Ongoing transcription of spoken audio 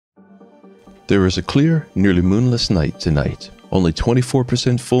There is a clear, nearly moonless night tonight. Only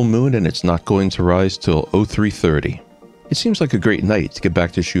 24% full moon and it's not going to rise till 03:30. It seems like a great night to get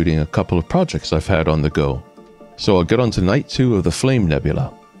back to shooting a couple of projects I've had on the go. So I'll get on to night 2 of the Flame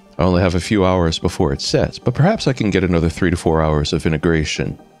Nebula. I only have a few hours before it sets, but perhaps I can get another 3 to 4 hours of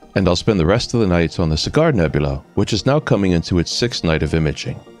integration. And I'll spend the rest of the night on the Cigar Nebula, which is now coming into its 6th night of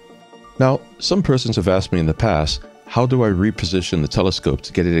imaging. Now, some persons have asked me in the past, how do I reposition the telescope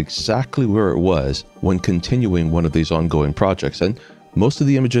to get it exactly where it was when continuing one of these ongoing projects? And most of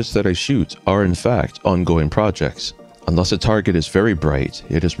the images that I shoot are in fact ongoing projects. Unless a target is very bright,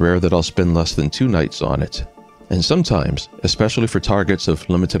 it is rare that I'll spend less than 2 nights on it. And sometimes, especially for targets of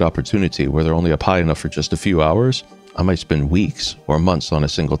limited opportunity where they're only up high enough for just a few hours, I might spend weeks or months on a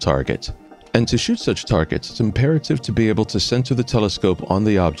single target. And to shoot such targets, it's imperative to be able to center the telescope on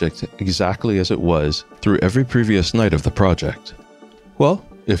the object exactly as it was through every previous night of the project. Well,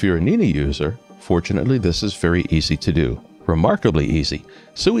 if you're a Nina user, fortunately this is very easy to do. Remarkably easy.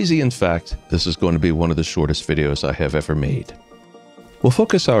 So easy in fact, this is going to be one of the shortest videos I have ever made. We'll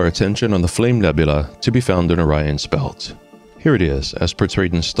focus our attention on the Flame Nebula to be found in Orion's belt. Here it is, as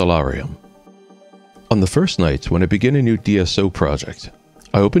portrayed in Stellarium. On the first night, when I begin a new DSO project,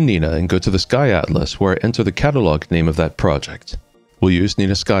 I open Nina and go to the Sky Atlas where I enter the catalog name of that project. We'll use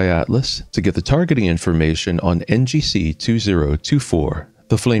Nina Sky Atlas to get the targeting information on NGC 2024,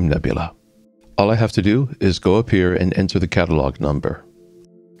 the Flame Nebula. All I have to do is go up here and enter the catalog number,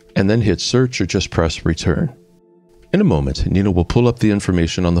 and then hit search or just press return. In a moment, Nina will pull up the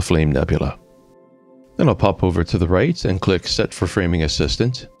information on the Flame Nebula. Then I'll pop over to the right and click Set for Framing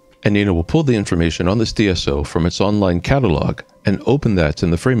Assistant, and Nina will pull the information on this DSO from its online catalog and open that in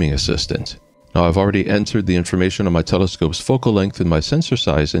the Framing Assistant. Now I've already entered the information on my telescope's focal length and my sensor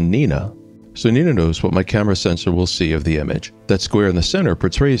size in Nina, so Nina knows what my camera sensor will see of the image. That square in the center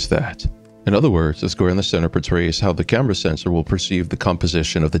portrays that. In other words, the square in the center portrays how the camera sensor will perceive the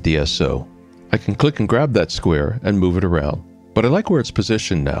composition of the DSO. I can click and grab that square and move it around, but I like where it's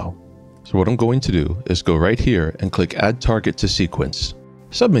positioned now. So what I'm going to do is go right here and click Add Target to Sequence.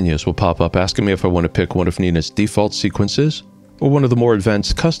 Submenus will pop up asking me if I want to pick one of Nina's default sequences or one of the more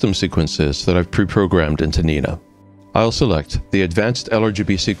advanced custom sequences that I've pre-programmed into Nina. I'll select the Advanced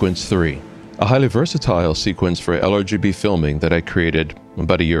LRGB Sequence 3, a highly versatile sequence for LRGB filming that I created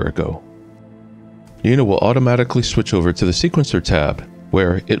about a year ago. Nina will automatically switch over to the Sequencer tab,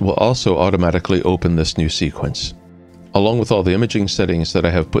 where it will also automatically open this new sequence. Along with all the imaging settings that I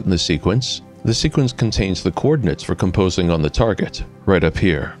have put in the sequence contains the coordinates for composing on the target, right up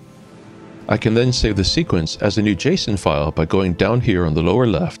here. I can then save the sequence as a new JSON file by going down here on the lower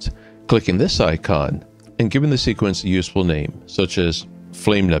left, clicking this icon, and giving the sequence a useful name, such as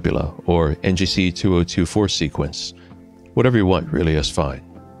Flame Nebula or NGC 2024 sequence. Whatever you want really is fine.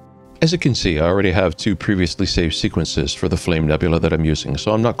 As you can see, I already have 2 previously saved sequences for the Flame Nebula that I'm using,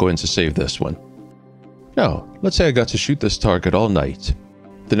 so I'm not going to save this one. Now, let's say I got to shoot this target all night.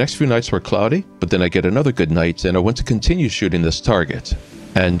 The next few nights were cloudy, but then I get another good night and I want to continue shooting this target.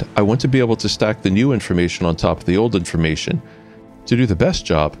 And I want to be able to stack the new information on top of the old information. To do the best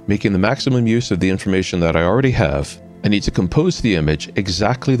job, making the maximum use of the information that I already have, I need to compose the image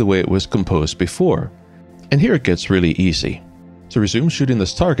exactly the way it was composed before. And here it gets really easy. To resume shooting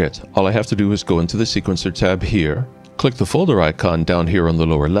this target, all I have to do is go into the Sequencer tab here, click the folder icon down here on the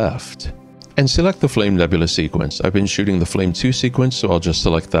lower left, and select the Flame Nebula sequence. I've been shooting the Flame 2 sequence, so I'll just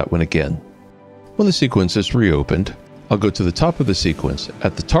select that one again. When the sequence is reopened, I'll go to the top of the sequence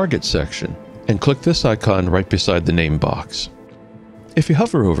at the Target section and click this icon right beside the name box. If you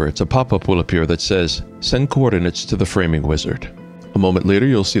hover over it, a pop-up will appear that says, Send coordinates to the Framing Wizard. A moment later,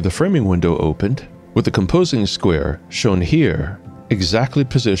 you'll see the framing window opened, with the composing square shown here, exactly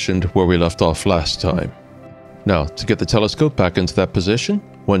positioned where we left off last time. Now, to get the telescope back into that position,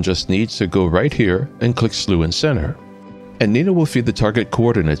 one just needs to go right here and click Slew in Center. And Nina will feed the target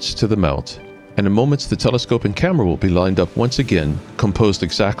coordinates to the mount, and in moments the telescope and camera will be lined up once again, composed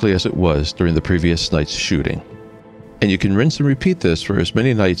exactly as it was during the previous night's shooting. And you can rinse and repeat this for as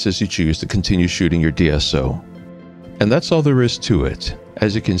many nights as you choose to continue shooting your DSO. And that's all there is to it.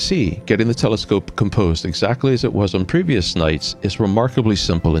 As you can see, getting the telescope composed exactly as it was on previous nights is remarkably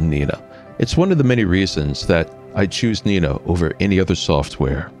simple in Nina. It's one of the many reasons that I choose Nina over any other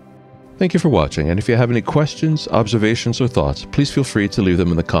software. Thank you for watching, and if you have any questions, observations, or thoughts, please feel free to leave them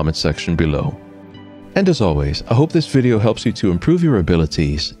in the comment section below. And as always, I hope this video helps you to improve your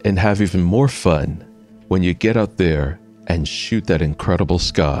abilities and have even more fun when you get out there and shoot that incredible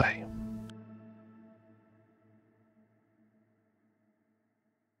sky.